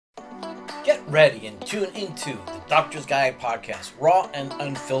Get ready and tune into the Doctor's Guide podcast, raw and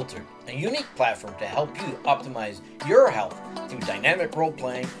unfiltered, a unique platform to help you optimize your health through dynamic role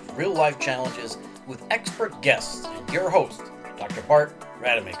playing, real life challenges with expert guests and your host, Dr. Bart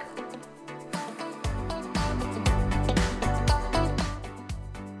Rademaker.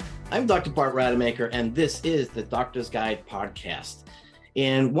 I'm Dr. Bart Rademaker, and this is the Doctor's Guide podcast.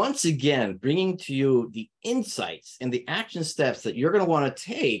 And once again, bringing to you the insights and the action steps that you're going to want to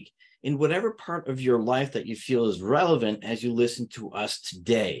take in whatever part of your life that you feel is relevant as you listen to us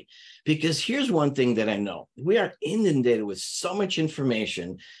today. Because here's one thing that I know. We are inundated with so much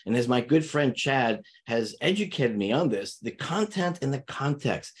information. And as my good friend Chad has educated me on this, the content and the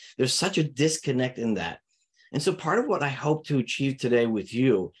context, there's such a disconnect in that. And so part of what I hope to achieve today with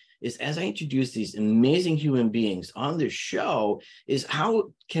you is, as I introduce these amazing human beings on this show, is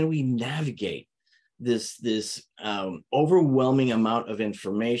how can we navigate this overwhelming amount of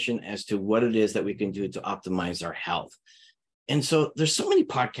information as to what it is that we can do to optimize our health. And so there's so many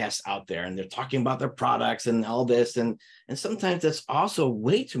podcasts out there, and they're talking about their products and all this. And sometimes that's also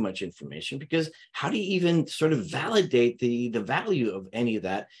way too much information, because how do you even sort of validate the value of any of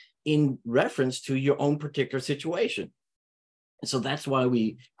that in reference to your own particular situation? And so that's why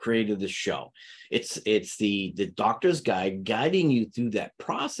we created this show. It's the doctor's guide, guiding you through that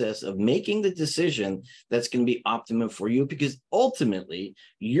process of making the decision that's going to be optimum for you, because ultimately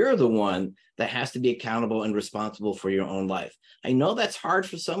you're the one that has to be accountable and responsible for your own life. I know that's hard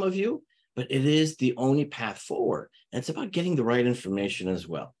for some of you, but it is the only path forward. And it's about getting the right information as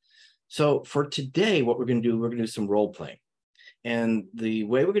well. So for today, what we're going to do, we're going to do some role playing. And the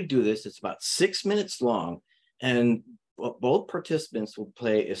way we're going to do this, it's about 6 minutes long. And both participants will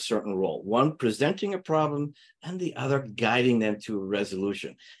play a certain role, one presenting a problem and the other guiding them to a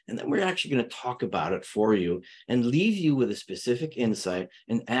resolution. And then we're actually going to talk about it for you and leave you with a specific insight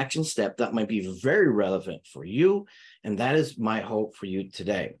and action step that might be very relevant for you. And that is my hope for you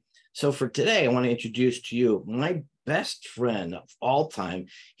today. So for today, I want to introduce to you my best friend of all time.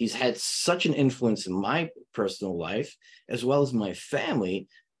 He's had such an influence in my personal life, as well as my family,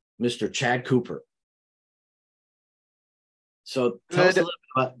 Mr. Chad Cooper. So tell us a little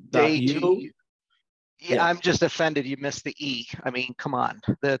bit about you. Yeah, I'm just offended you missed the E. I mean, come on,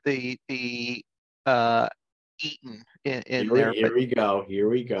 the Eaton in there. Here we go.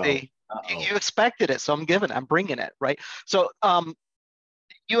 You expected it, so I'm bringing it, right? So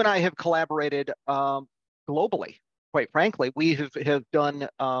you and I have collaborated globally. Quite frankly, we have done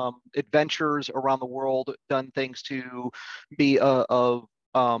adventures around the world, done things to be of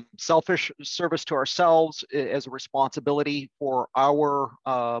selfish service to ourselves as a responsibility for our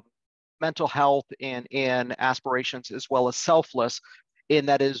mental health and aspirations, as well as selfless, and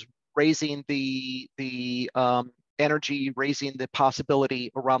that is raising the energy, raising the possibility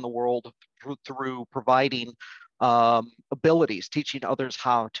around the world through providing abilities, teaching others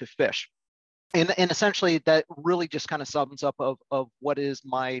how to fish. And essentially that really just kind of sums up of what is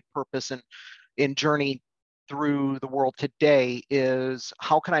my purpose and journey through the world today is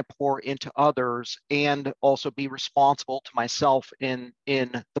how can I pour into others and also be responsible to myself in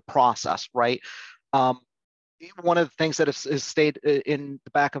the process, right? One of the things that has stayed in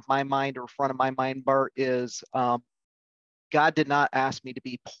the back of my mind or front of my mind, Bart, is God did not ask me to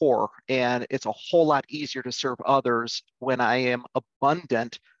be poor, and it's a whole lot easier to serve others when I am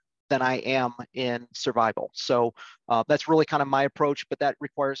abundant than I am in survival. So that's really kind of my approach, but that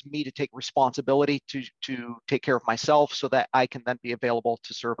requires me to take responsibility to take care of myself so that I can then be available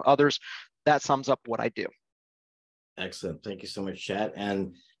to serve others. That sums up what I do. Excellent. Thank you so much, Chad.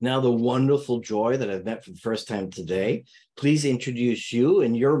 And now the wonderful Joy that I've met for the first time today. Please introduce you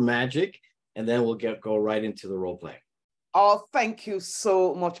and your magic, and then we'll go right into the role play. Oh, thank you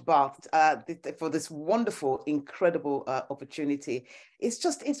so much, Bart, for this wonderful, incredible opportunity.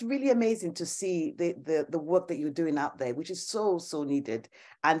 It's really amazing to see the work that you're doing out there, which is so needed.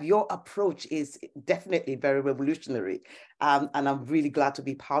 And your approach is definitely very revolutionary. And I'm really glad to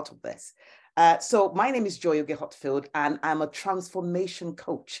be part of this. So my name is Joy Ogeh-Hufield, and I'm a transformation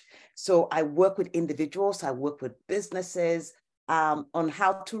coach. So I work with individuals, I work with businesses on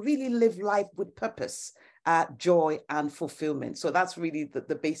how to really live life with purpose, joy and fulfillment. So that's really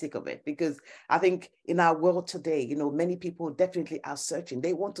the basic of it, because I think in our world today, many people definitely are searching.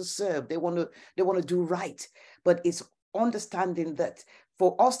 They want to serve, they want to do right, but it's understanding that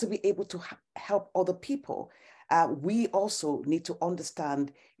for us to be able to help other people, we also need to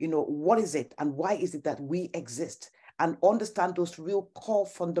understand, what is it and why is it that we exist, and understand those real core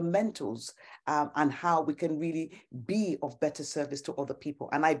fundamentals and how we can really be of better service to other people.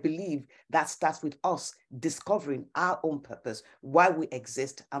 And I believe that starts with us discovering our own purpose, why we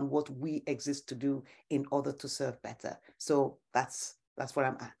exist, and what we exist to do in order to serve better. So that's where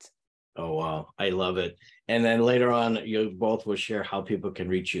I'm at. Oh, wow. I love it. And then later on, you both will share how people can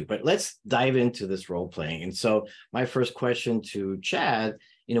reach you. But let's dive into this role playing. And so my first question to Chad,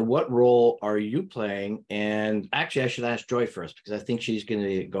 what role are you playing? And actually, I should ask Joy first, because I think she's going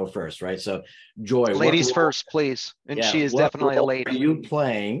to go first, right? So Joy. Ladies first, please. And she is definitely a lady. Are you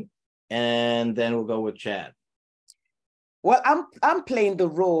playing? And then we'll go with Chad. Well, I'm playing the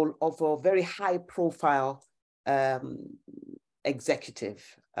role of a very high profile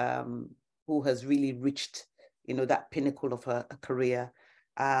executive who has really reached, that pinnacle of her career,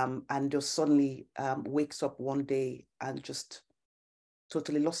 and just suddenly wakes up one day and just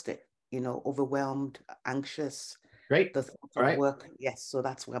totally lost it, overwhelmed, anxious. Great. The thought of work. Yes, so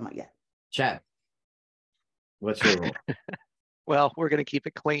that's where I'm at. Yeah. Chad, what's your role? Well, we're going to keep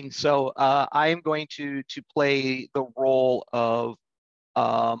it clean. So I am going to play the role of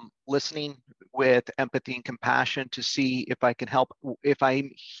listening with empathy and compassion to see if I can help. If I'm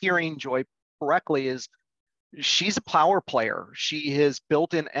hearing Joy correctly, is she's a power player. She has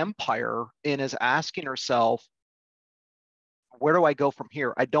built an empire and is asking herself, where do I go from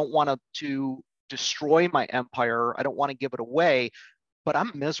here? I don't want to destroy my empire. I don't want to give it away, but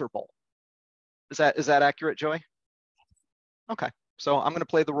I'm miserable. Is that accurate, Joy? Okay. So I'm going to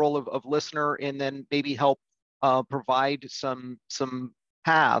play the role of listener and then maybe help provide some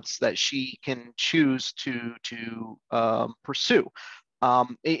paths that she can choose to pursue.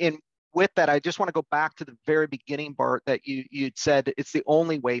 And with that, I just want to go back to the very beginning, Bart, that you'd said it's the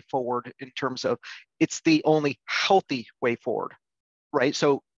only way forward in terms of it's the only healthy way forward, right?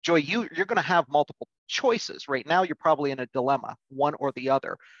 So Joy, you're going to have multiple choices. Right now, you're probably in a dilemma, one or the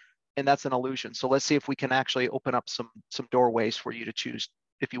other, and that's an illusion. So let's see if we can actually open up some doorways for you to choose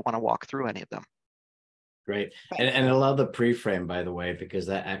if you want to walk through any of them. Great. And I love the pre-frame, by the way, because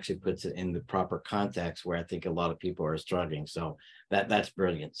that actually puts it in the proper context where I think a lot of people are struggling. So that's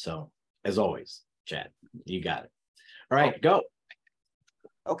brilliant. So as always, Chad, you got it. All right, go.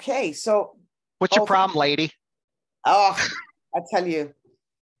 Okay, so what's your problem, lady? Oh, I tell you.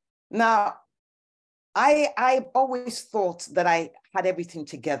 Now, I always thought that I had everything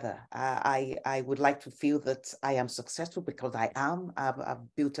together. I would like to feel that I am successful because I am.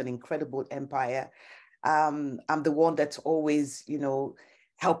 I've built an incredible empire. I'm the one that's always,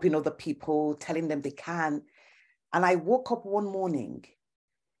 helping other people, telling them they can. And I woke up one morning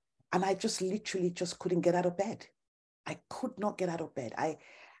and I just literally just couldn't get out of bed. I could not get out of bed.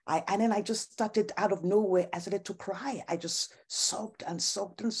 And then I just started out of nowhere, I started to cry. I just sobbed and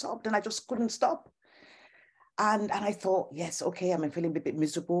sobbed and sobbed and I just couldn't stop. And I thought, yes, okay, I'm feeling a bit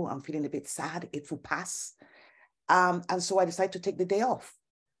miserable. I'm feeling a bit sad. It will pass. And so I decided to take the day off.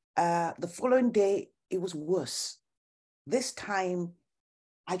 The following day, it was worse. This time,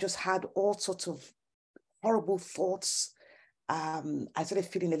 I just had all sorts of horrible thoughts. I started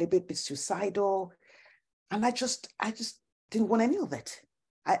feeling a little bit suicidal. And I just didn't want any of it.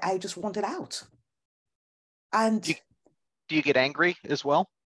 I just wanted out. And do you get angry as well?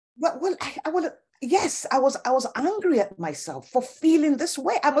 Well, yes, I was angry at myself for feeling this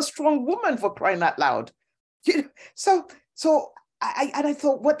way. I'm a strong woman, for crying out loud. So I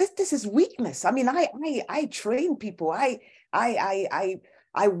thought, well, this is weakness. I mean, I train people. I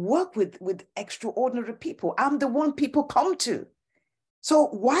work with extraordinary people. I'm the one people come to. So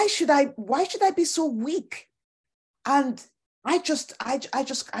why should I be so weak? And I just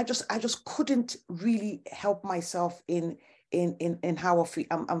couldn't really help myself in how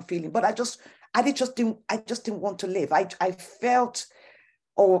I'm feeling. But I just didn't want to live. I felt,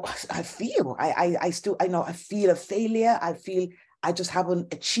 or I feel, I feel a failure. I feel I just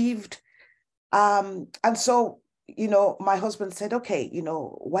haven't achieved. And so, my husband said, okay,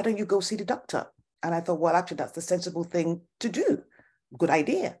 why don't you go see the doctor? And I thought, well, actually, that's the sensible thing to do. Good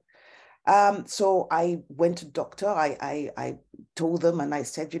idea. So I went to the doctor. I told them and I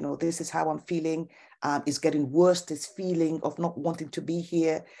said, this is how I'm feeling. It's getting worse, this feeling of not wanting to be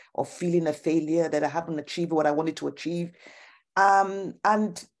here, of feeling a failure, that I haven't achieved what I wanted to achieve.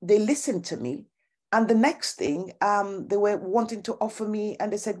 And they listened to me. And the next thing, they were wanting to offer me,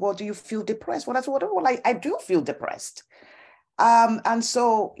 and they said, well, do you feel depressed? Well, I said, well, I do feel depressed. And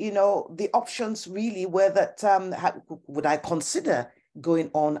so, the options really were that, would I consider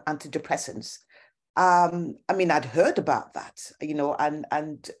going on antidepressants? I mean, I'd heard about that, and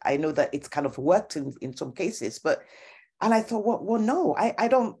I know that it's kind of worked in some cases, and I thought, well, no,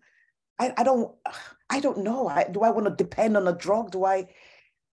 I I don't know. Do I want to depend on a drug?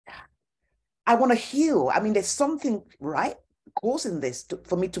 I want to heal. I mean, there's something right causing this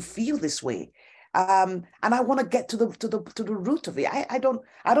for me to feel this way. And I want to get to the root of it. I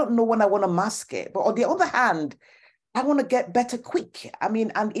don't know when I want to mask it. But on the other hand, I want to get better quick. I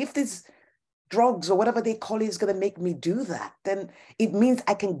mean, and if this drugs or whatever they call it is going to make me do that, then it means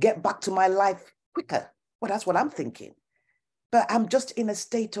I can get back to my life quicker. Well, that's what I'm thinking. But I'm just in a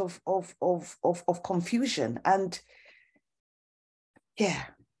state of confusion. And yeah.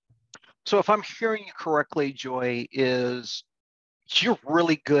 So if I'm hearing you correctly, Joy, is you're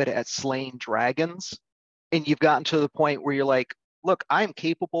really good at slaying dragons, and you've gotten to the point where you're like, look, I'm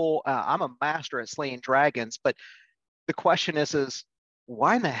capable, I'm a master at slaying dragons, but the question is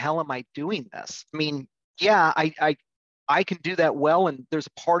why in the hell am I doing this? I mean, yeah, I can do that well, and there's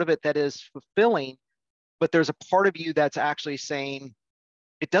a part of it that is fulfilling, but there's a part of you that's actually saying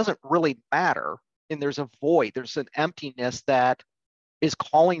it doesn't really matter, and there's a void, there's an emptiness that is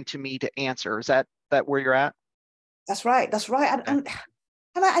calling to me to answer. Is that where you're at? That's right. That's right. And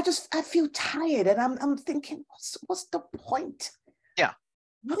I feel tired, and I'm thinking, what's the point? Yeah.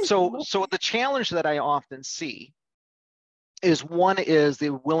 So the challenge that I often see is one is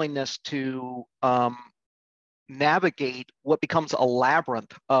the willingness to navigate what becomes a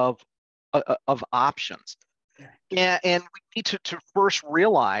labyrinth of options. And we need to first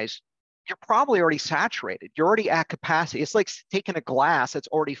realize you're probably already saturated. You're already at capacity. It's like taking a glass that's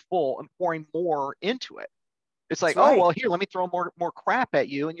already full and pouring more into it. It's like, oh, well, here, let me throw more crap at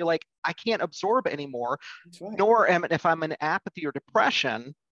you. And you're like, I can't absorb anymore. Nor if I'm in apathy or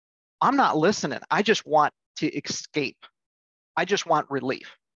depression, I'm not listening. I just want to escape. I just want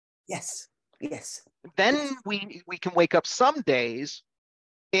relief. Yes. Yes. Then we can wake up some days,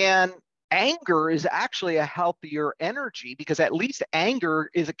 and anger is actually a healthier energy, because at least anger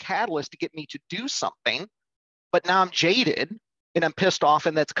is a catalyst to get me to do something. But now I'm jaded and I'm pissed off,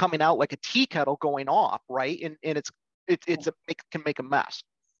 and that's coming out like a tea kettle going off, right? And it can make a mess.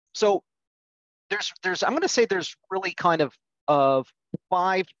 So I'm going to say there's really kind of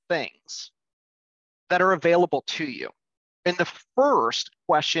 5 things that are available to you. And the first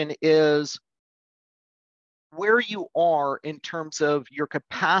question is where you are in terms of your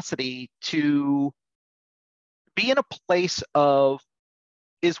capacity to be in a place of,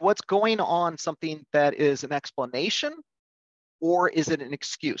 is what's going on something that is an explanation, or is it an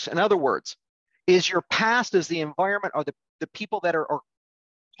excuse? In other words, is your past, is the environment, or the people that are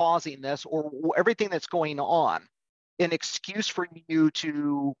causing this, or everything that's going on, an excuse for you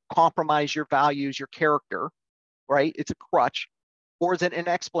to compromise your values, your character, right? It's a crutch. Or is it an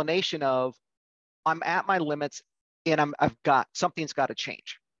explanation of, I'm at my limits and something's got to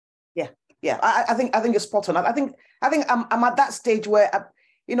change? Yeah. Yeah. I think you're spot on. I think I'm at that stage where,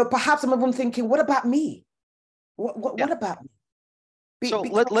 perhaps I'm even thinking, what about me? What about me? So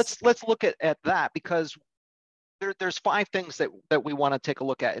let's look at that, because there's 5 things that we want to take a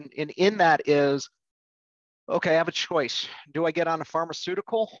look at. And in that is, okay, I have a choice. Do I get on a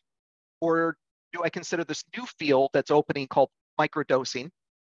pharmaceutical, or do I consider this new field that's opening called microdosing?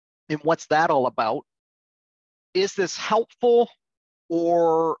 And what's that all about? Is this helpful?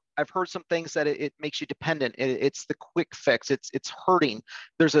 Or I've heard some things that it makes you dependent. It's the quick fix. It's hurting.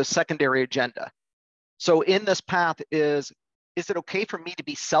 There's a secondary agenda. So in this path is it okay for me to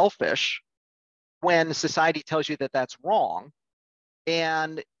be selfish when society tells you that that's wrong?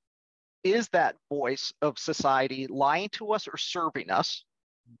 And is that voice of society lying to us or serving us?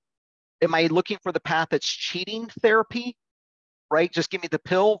 Am I looking for the path that's cheating therapy, right? Just give me the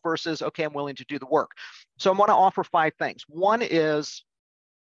pill versus, okay, I'm willing to do the work. So I want to offer 5 things. One is,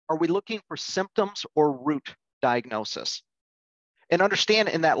 are we looking for symptoms or root diagnosis? And understand,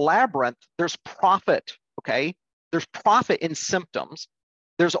 in that labyrinth, there's profit, okay? There's profit in symptoms.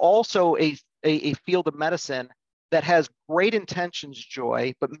 There's also a field of medicine that has great intentions,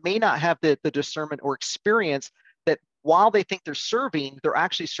 Joy, but may not have the discernment or experience that while they think they're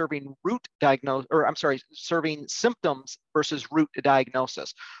actually serving serving symptoms versus root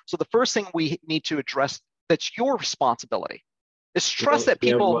diagnosis. So the first thing we need to address that's your responsibility is trust that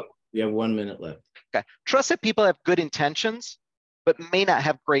people. We have 1 minute left. Okay. Trust that people have good intentions, but may not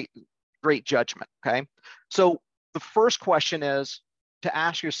have great judgment. Okay. So the first question is to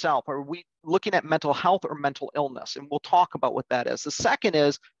ask yourself, are we looking at mental health or mental illness? And we'll talk about what that is. The second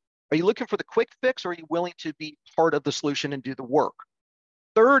is, are you looking for the quick fix, or are you willing to be part of the solution and do the work?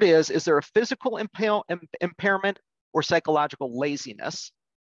 Third is there a physical impairment or psychological laziness?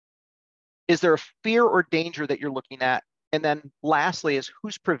 Is there a fear or danger that you're looking at? And then lastly is,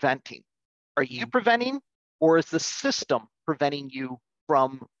 who's preventing? Are you preventing, or is the system preventing you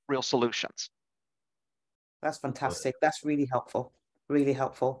from real solutions. That's fantastic. That's really helpful. Really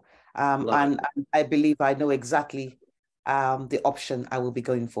helpful. Love And it. I believe I know exactly the option I will be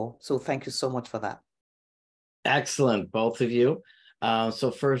going for. So thank you so much for that. Excellent, both of you.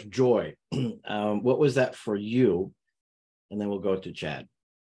 So first, Joy, what was that for you? And then we'll go to Chad.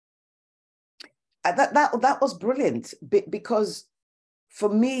 That was brilliant because for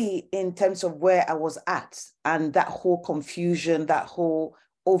me, in terms of where I was at and that whole confusion, that whole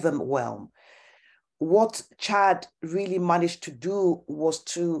overwhelm, what Chad really managed to do was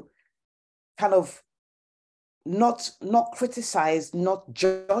to kind of not criticize, not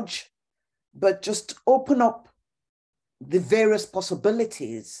judge, but just open up the various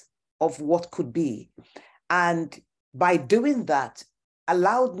possibilities of what could be. And by doing that,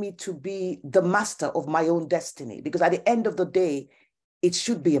 allowed me to be the master of my own destiny, because at the end of the day, it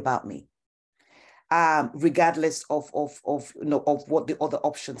should be about me, regardless of what the other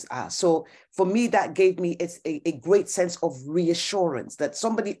options are. So for me, that gave me a great sense of reassurance that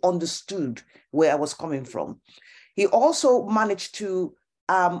somebody understood where I was coming from. He also managed to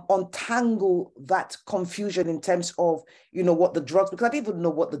untangle that confusion in terms of, what the drugs, because I didn't even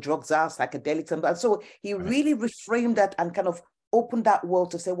know what the drugs are, psychedelics, and so he really reframed that and kind of opened that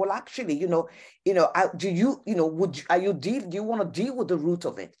world to say, well, actually, do you want to deal with the root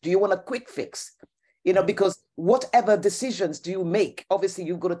of it? Do you want a quick fix? Because whatever decisions do you make, obviously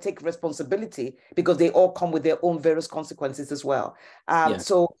you've got to take responsibility, because they all come with their own various consequences as well.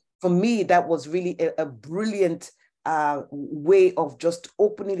 So for me, that was really a brilliant way of just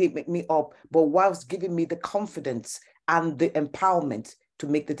opening me up, but whilst giving me the confidence and the empowerment to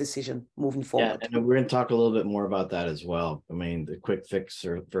make the decision moving forward. Yeah, and we're going to talk a little bit more about that as well. I mean, the quick fix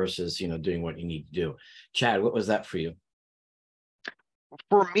versus, doing what you need to do. Chad, what was that for you?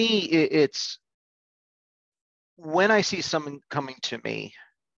 For me, it's when I see someone coming to me,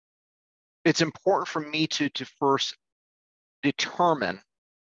 it's important for me to first determine,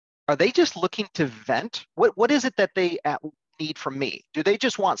 are they just looking to vent? What is it that they need from me? Do they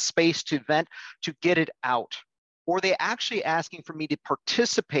just want space to vent, to get it out? Or are they actually asking for me to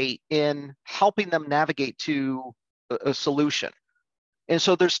participate in helping them navigate to a solution? And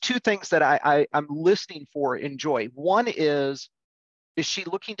so there's two things that I'm listening for in Joy. One is she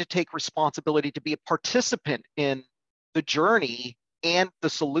looking to take responsibility to be a participant in the journey and the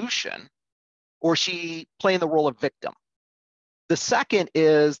solution, or is she playing the role of victim? The second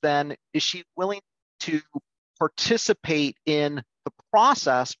is then, is she willing to participate in the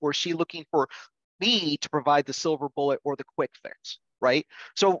process, or is she looking for me to provide the silver bullet or the quick fix, right?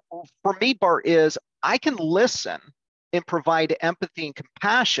 So for me, Bart, is I can listen and provide empathy and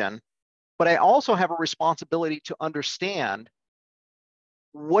compassion, but I also have a responsibility to understand,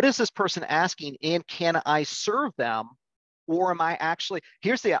 what is this person asking, and can I serve them? Or am I actually,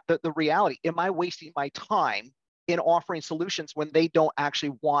 here's the reality, am I wasting my time in offering solutions when they don't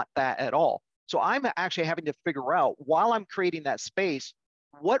actually want that at all? So I'm actually having to figure out, while I'm creating that space,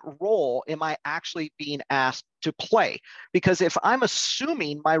 what role am I actually being asked to play? Because if I'm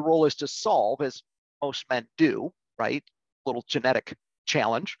assuming my role is to solve, as most men do, right? Little genetic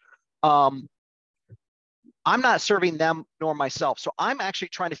challenge. I'm not serving them nor myself. So I'm actually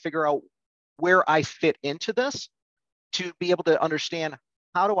trying to figure out where I fit into this to be able to understand,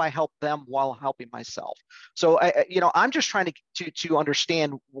 how do I help them while helping myself? So I'm just trying to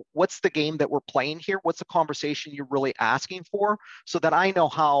understand, what's the game that we're playing here? What's the conversation you're really asking for, so that I know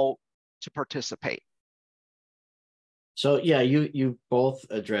how to participate. So yeah, you both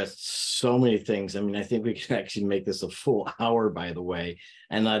addressed so many things. I mean, I think we can actually make this a full hour, by the way,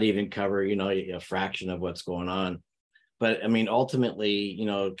 and not even cover, a fraction of what's going on. But I mean, ultimately,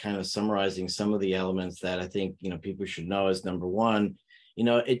 kind of summarizing some of the elements that I think, people should know is, number one,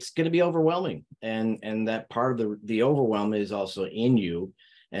 it's going to be overwhelming. And that part of the overwhelm is also in you.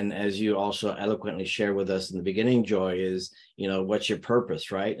 And as you also eloquently shared with us in the beginning, Joy, is, what's your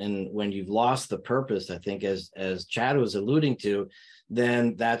purpose, right? And when you've lost the purpose, I think as Chad was alluding to,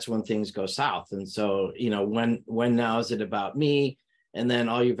 then that's when things go south. And so, when now is it about me? And then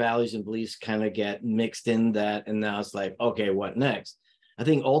all your values and beliefs kind of get mixed in that. And now it's like, okay, what next? I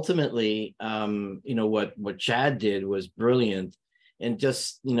think ultimately, what Chad did was brilliant, and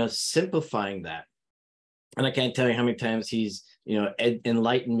just, simplifying that. And I can't tell you how many times he's,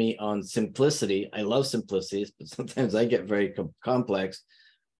 enlightened me on simplicity. I love simplicity, but sometimes I get very complex,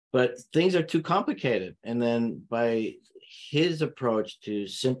 but things are too complicated. And then by his approach to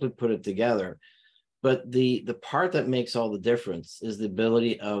simply put it together. But the part that makes all the difference is the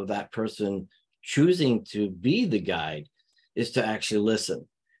ability of that person choosing to be the guide, is to actually listen.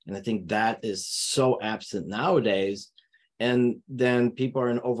 And I think that is so absent nowadays. And then people are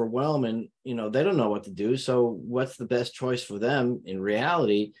in overwhelm and, they don't know what to do. So what's the best choice for them in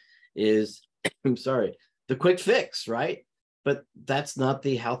reality is, I'm sorry, the quick fix, right? But that's not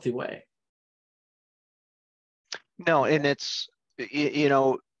the healthy way. No, and it's,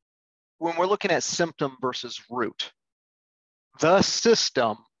 when we're looking at symptom versus root,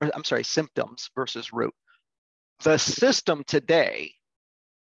 symptoms versus root. The system today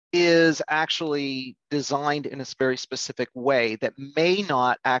is actually designed in a very specific way that may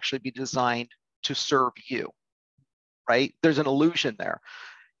not actually be designed to serve you, right? There's an illusion there.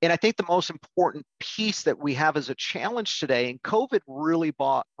 And I think the most important piece that we have as a challenge today, and COVID really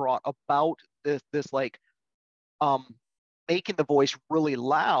brought about this like making the voice really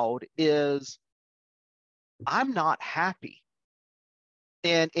loud, is I'm not happy.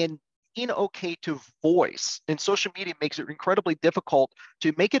 And being okay to voice, and social media makes it incredibly difficult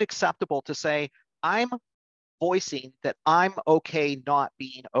to make it acceptable to say, I'm voicing that I'm okay not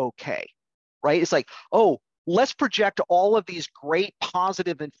being okay, right? It's like, oh, let's project all of these great,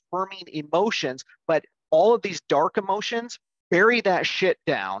 positive, and affirming emotions, but all of these dark emotions, bury that shit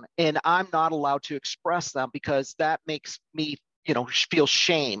down, and I'm not allowed to express them because that makes me, feel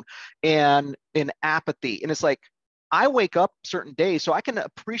shame and apathy. And it's like, I wake up certain days so I can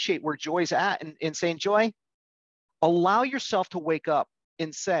appreciate where Joy's at and saying, Joy, allow yourself to wake up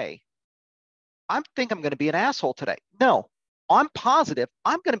and say, I think I'm going to be an asshole today. No, I'm positive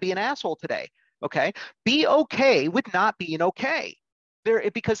I'm going to be an asshole today. Okay. Be okay with not being okay.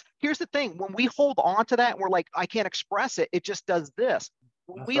 Because here's the thing, when we hold on to that and we're like, I can't express it, it just does this.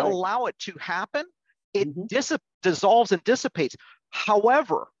 When we allow it to happen, it dissolves and dissipates.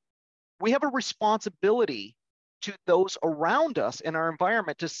 However, we have a responsibility to those around us in our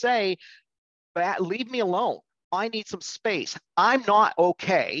environment to say, leave me alone. I need some space. I'm not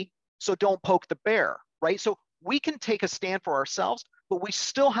okay, so don't poke the bear, right? So we can take a stand for ourselves, but we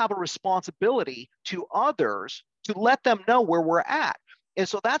still have a responsibility to others to let them know where we're at. And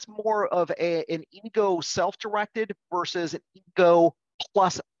so that's more of an ego self-directed versus an ego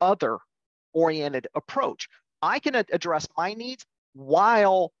plus other oriented approach. I can address my needs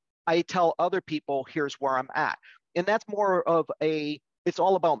while I tell other people, here's where I'm at. And that's more of it's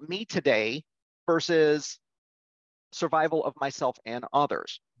all about me today versus survival of myself and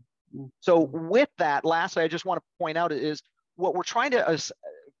others. So with that, lastly, I just want to point out is what we're trying to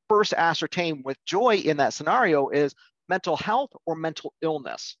first ascertain with Joy in that scenario is mental health or mental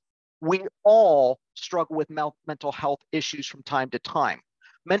illness. We all struggle with mental health issues from time to time.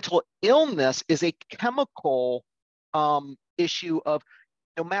 Mental illness is a chemical issue of,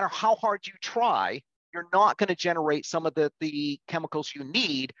 no matter how hard you try, you're not going to generate some of the chemicals you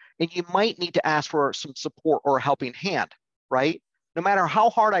need, and you might need to ask for some support or a helping hand, right? No matter how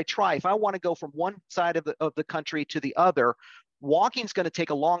hard I try, if I want to go from one side of the country to the other, walking is going to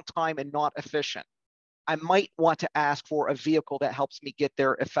take a long time and not efficient. I might want to ask for a vehicle that helps me get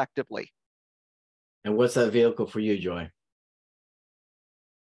there effectively. And what's that vehicle for you, Joy?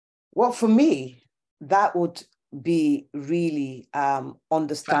 Well, for me, that would be really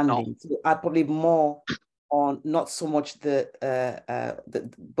understanding. So I probably more on not so much but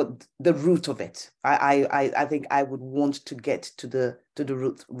the root of it. I think I would want to get to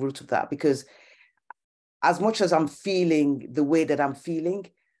the root of that, because as much as I'm feeling the way that I'm feeling,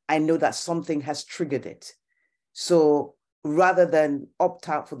 I know that something has triggered it. So rather than opt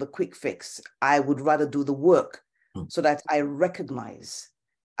out for the quick fix, I would rather do the work so that I recognize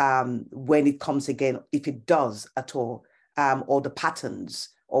when it comes again, if it does at all, or the patterns,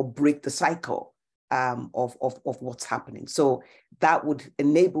 or break the cycle of what's happening. So that would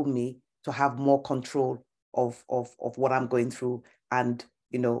enable me to have more control of what I'm going through, and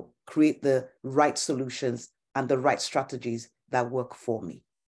create the right solutions and the right strategies that work for me.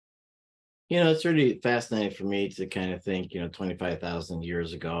 It's really fascinating for me to kind of think, 25,000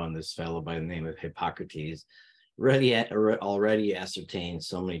 years ago, and this fellow by the name of Hippocrates already ascertained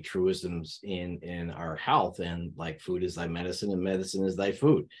so many truisms in our health, and like food is thy medicine and medicine is thy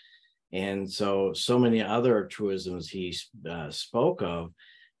food. And so many other truisms he spoke of,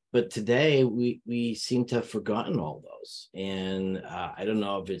 but today we seem to have forgotten all those. And I don't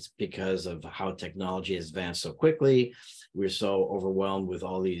know if it's because of how technology has advanced so quickly. We're so overwhelmed with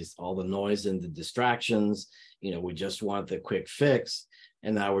all the noise and the distractions. We just want the quick fix,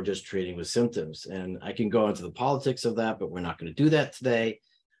 and now we're just treating with symptoms. And I can go into the politics of that, but we're not going to do that today.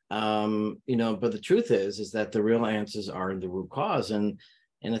 But the truth is that the real answers are in the root cause, and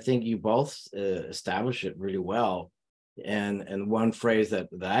I think you both establish it really well. And one phrase that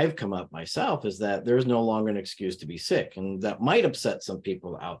I've come up myself is that there's no longer an excuse to be sick, and that might upset some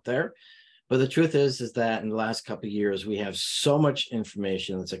people out there. But the truth is that in the last couple of years, we have so much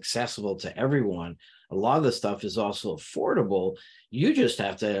information that's accessible to everyone. A lot of the stuff is also affordable. You just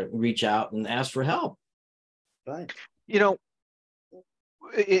have to reach out and ask for help. Right. You know,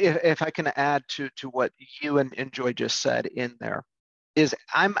 if I can add to what you and Joy just said in there, is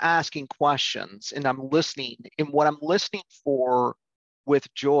I'm asking questions and I'm listening. And what I'm listening for with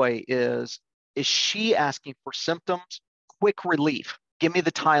Joy is she asking for symptoms, quick relief? Give me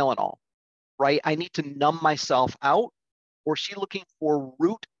the Tylenol, right? I need to numb myself out. Or is she looking for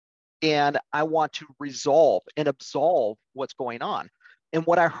root and I want to resolve and absolve what's going on? And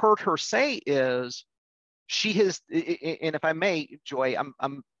what I heard her say is she has, and if I may, Joy,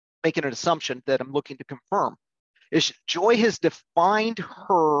 I'm making an assumption that I'm looking to confirm, is Joy has defined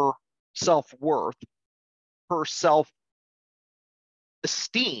her self-worth, her self-esteem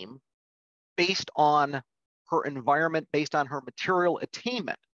based on her environment, based on her material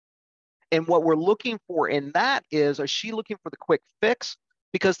attainment. And what we're looking for in that is she looking for the quick fix?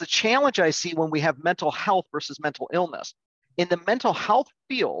 Because the challenge I see when we have mental health versus mental illness, in the mental health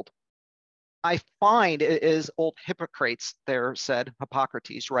field, I find, as old Hippocrates there said,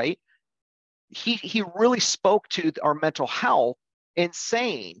 Hippocrates, right? He really spoke to our mental health in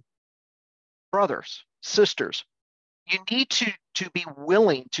saying, brothers, sisters, you need to be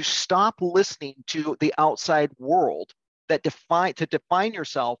willing to stop listening to the outside world that define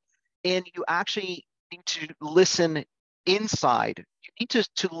yourself, and you actually need to listen inside. You need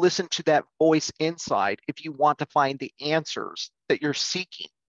to listen to that voice inside if you want to find the answers that you're seeking.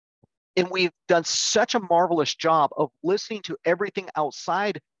 And we've done such a marvelous job of listening to everything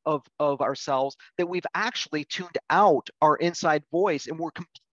outside of ourselves that we've actually tuned out our inside voice, and we're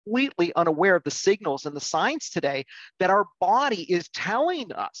completely unaware of the signals and the signs today that our body is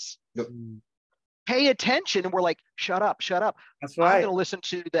telling us. Yep. Pay attention. And we're like, shut up, shut up. That's right. I'm going to listen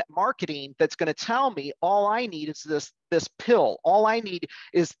to that marketing that's going to tell me all I need is this pill. All I need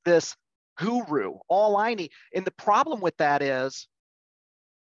is this guru. All I need. And the problem with that is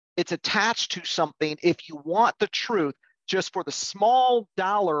it's attached to something. If you want the truth, just for the small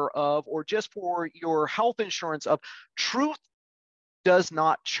dollar of, or just for your health insurance of, truth does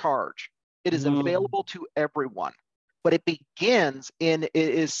not charge. It is available to everyone, but it begins in, it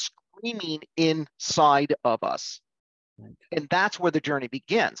is screaming inside of us. And that's where the journey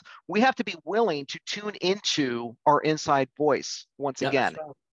begins. We have to be willing to tune into our inside voice once again,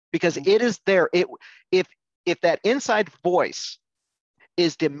 because it is there. If that inside voice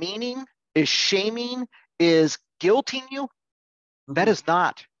is demeaning, is shaming, is guilting you, that is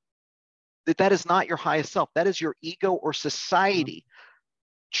not your highest self. That is your ego or society.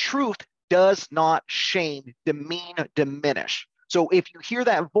 Truth does not shame, demean, diminish. So if you hear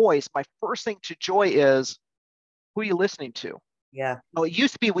that voice, my first thing to Joy is, who are you listening to? Yeah. No, it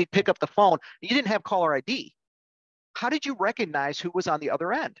used to be we'd pick up the phone. You didn't have caller ID. How did you recognize who was on the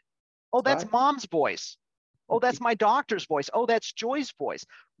other end? Oh, that's Mom's voice. Oh, that's my doctor's voice. Oh, that's Joy's voice.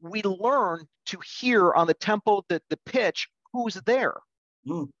 We learn to hear on the tempo, the pitch, who's there.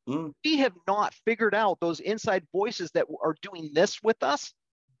 We have not figured out those inside voices that are doing this with us.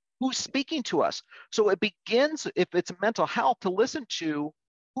 Who's speaking to us? So it begins, if it's mental health, to listen to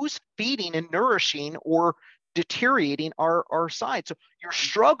who's feeding and nourishing or deteriorating our side. So your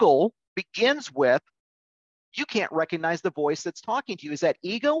struggle begins with, you can't recognize the voice that's talking to you. Is that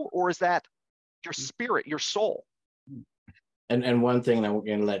ego, or is that your spirit, your soul? And one thing, and I'm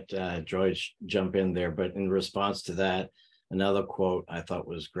going to let Joy jump in there, but in response to that, another quote I thought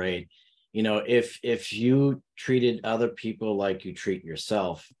was great. You know, if you treated other people like you treat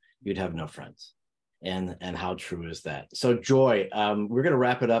yourself, you'd have no friends. And how true is that? So Joy, we're going to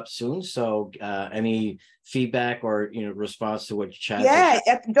wrap it up soon. So any feedback or response to what Chad? Yeah,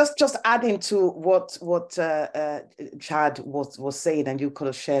 just adding to what Chad was saying, and you could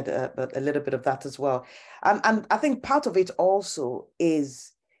have shared a little bit of that as well. And I think part of it also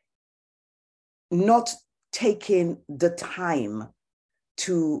is not taking the time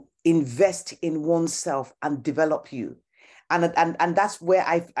to invest in oneself and develop you. And that's where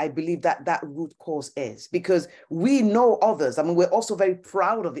I believe that root cause is, because we know others. I mean, we're also very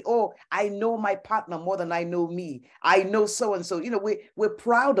proud of it. Oh, I know my partner more than I know me. I know so and so. We're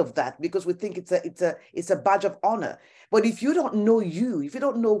proud of that because we think it's a badge of honor. But if you don't know you, if you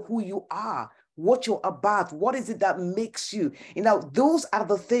don't know who you are, what you're about, what is it that makes you, those are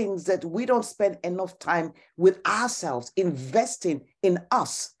the things that we don't spend enough time with ourselves, investing in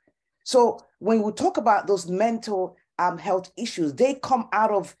us. So when we talk about those mental health issues, they come out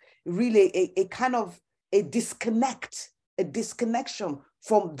of really a kind of a disconnection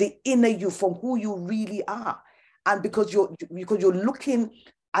from the inner you, from who you really are. And because you're looking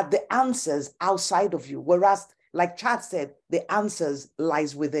at the answers outside of you, whereas, like Chad said, the answers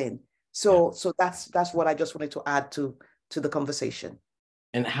lies within. So that's what I just wanted to add to the conversation.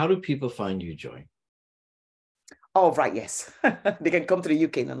 And how do people find you, Joy? Oh, right, yes. They can come to the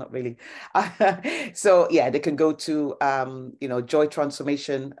UK. No, not really. So yeah, they can go to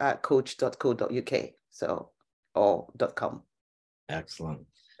joytransformationcoach.co.uk. So, or .com. Excellent.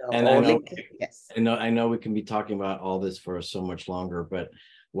 So, And or LinkedIn, yes. I know we can be talking about all this for so much longer, but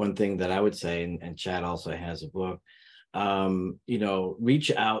one thing that I would say, and Chad also has a book,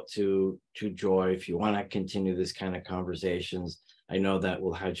 reach out to Joy if you want to continue this kind of conversations. I know that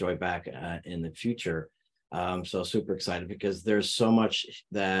we'll have Joy back in the future. So super excited because there's so much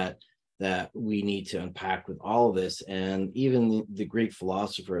that we need to unpack with all of this. And even the Greek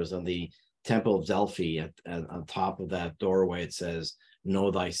philosophers on the Temple of Delphi on top of that doorway, it says,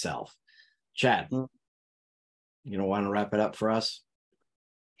 know thyself. Chad, you want to wrap it up for us?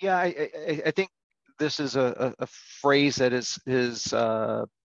 Yeah, I think this is a phrase that is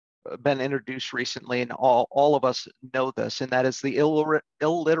been introduced recently, and all of us know this, and that is the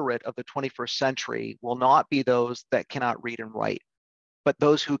illiterate of the 21st century will not be those that cannot read and write, but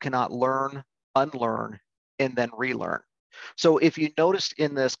those who cannot learn, unlearn, and then relearn. So if you noticed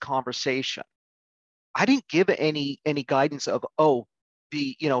in this conversation, I didn't give any guidance of,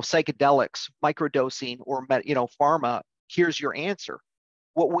 the psychedelics, microdosing, or pharma, here's your answer.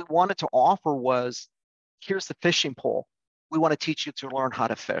 What we wanted to offer was, here's the fishing pole. We want to teach you to learn how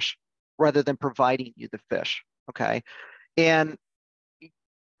to fish rather than providing you the fish. Okay. And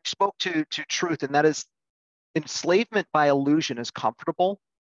spoke to truth, and that is enslavement by illusion is comfortable,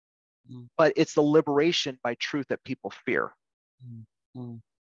 but it's the liberation by truth that people fear.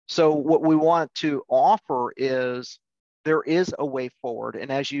 So what we want to offer is there is a way forward.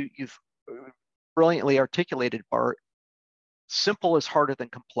 And as you've brilliantly articulated, Bart, simple is harder than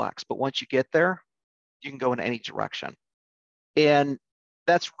complex, but once you get there, you can go in any direction. And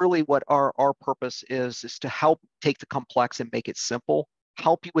that's really what our purpose is to help take the complex and make it simple,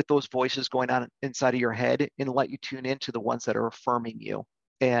 help you with those voices going on inside of your head, and let you tune into the ones that are affirming you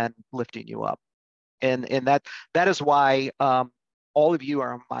and lifting you up. And that is why all of you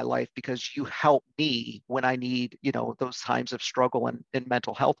are in my life, because you help me when I need, those times of struggle and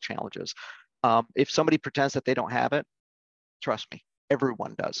mental health challenges. If somebody pretends that they don't have it, trust me,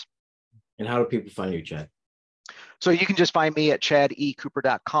 everyone does. And how do people find you, Chad? So you can just find me at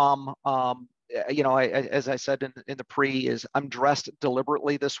chadecooper.com. As I said in the is I'm dressed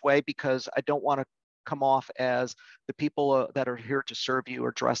deliberately this way because I don't want to come off as the people that are here to serve you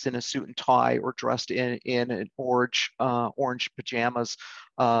are dressed in a suit and tie or dressed in an orange pajamas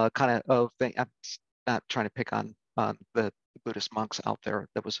kind of thing. I'm not trying to pick on the Buddhist monks out there.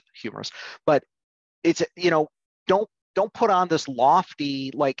 That was humorous, but it's don't put on this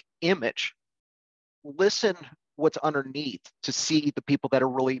lofty image. Listen what's underneath to see the people that are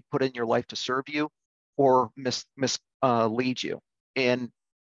really put in your life to serve you or mislead you. And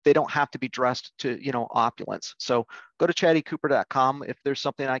they don't have to be dressed to, opulence. So go to chadecooper.com. If there's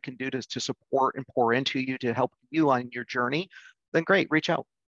something I can do to support and pour into you to help you on your journey, then great, reach out.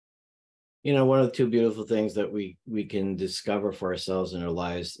 One of the two beautiful things that we can discover for ourselves in our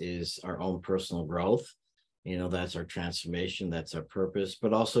lives is our own personal growth. That's our transformation, that's our purpose,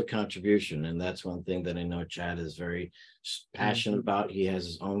 but also contribution. And that's one thing that I know Chad is very passionate about. He has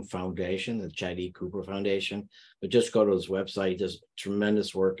his own foundation, the Chad E. Cooper Foundation, but just go to his website. He does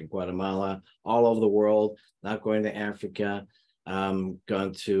tremendous work in Guatemala, all over the world, not going to Africa, gone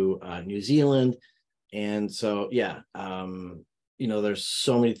to New Zealand. And so, there's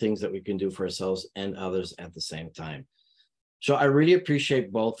so many things that we can do for ourselves and others at the same time. So I really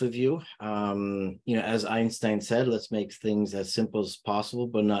appreciate both of you. As Einstein said, let's make things as simple as possible,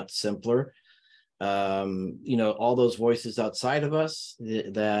 but not simpler. All those voices outside of us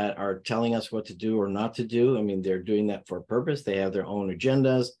that are telling us what to do or not to do. I mean, they're doing that for a purpose. They have their own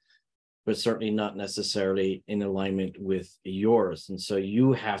agendas, but certainly not necessarily in alignment with yours. And so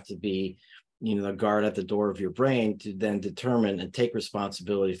you have to be, the guard at the door of your brain to then determine and take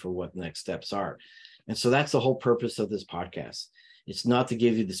responsibility for what the next steps are. And so that's the whole purpose of this podcast. It's not to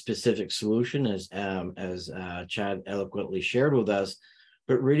give you the specific solution as Chad eloquently shared with us,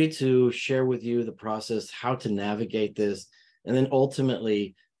 but really to share with you the process, how to navigate this. And then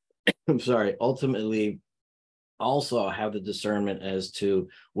ultimately also have the discernment as to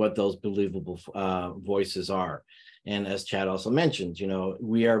what those believable voices are. And as Chad also mentioned,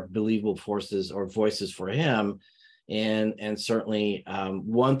 we are believable forces or voices for him. And certainly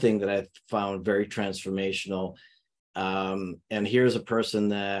one thing that I found very transformational, and here's a person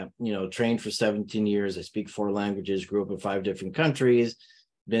that, trained for 17 years. I speak 4 languages, grew up in 5 different countries,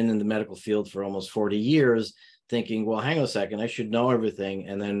 been in the medical field for almost 40 years, thinking, well, hang on a second, I should know everything,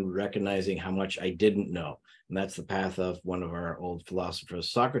 and then recognizing how much I didn't know. And that's the path of one of our old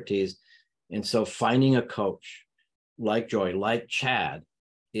philosophers, Socrates. And so finding a coach like Joy, like Chad,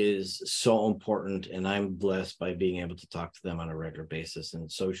 is so important. And I'm blessed by being able to talk to them on a regular basis.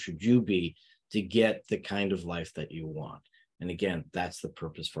 And so should you be, to get the kind of life that you want. And again, that's the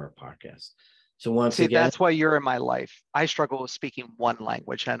purpose for our podcast. So once again, that's why you're in my life. I struggle with speaking one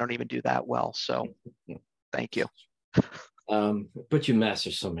language, and I don't even do that well. So thank you. But you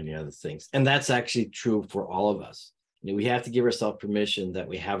master so many other things. And that's actually true for all of us. You know, we have to give ourselves permission that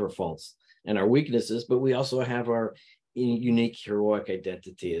we have our faults and our weaknesses, but we also have our unique heroic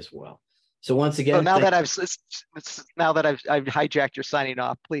identity as well. So once again, so now that I've hijacked your signing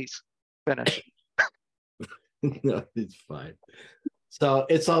off, please finish. No, it's fine. So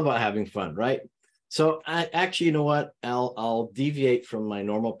it's all about having fun, right? So I actually, you know what? I'll deviate from my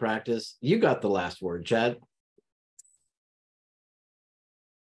normal practice. You got the last word, Chad.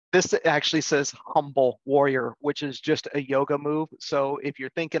 This actually says humble warrior, which is just a yoga move. So if you're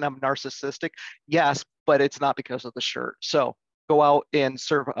thinking I'm narcissistic, yes, but it's not because of the shirt. So go out and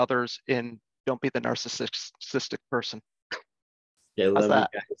serve others and don't be the narcissistic person. Yeah, I love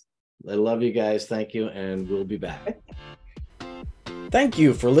you guys. I love you guys. Thank you. And we'll be back. Thank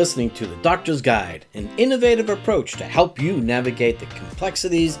you for listening to The Doctor's Guide, an innovative approach to help you navigate the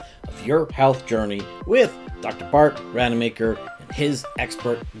complexities of your health journey with Dr. Bart Rademaker and his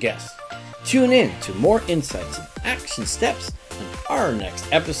expert guests. Tune in to more insights and action steps in our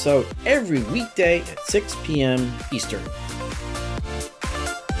next episode every weekday at 6 p.m. Eastern.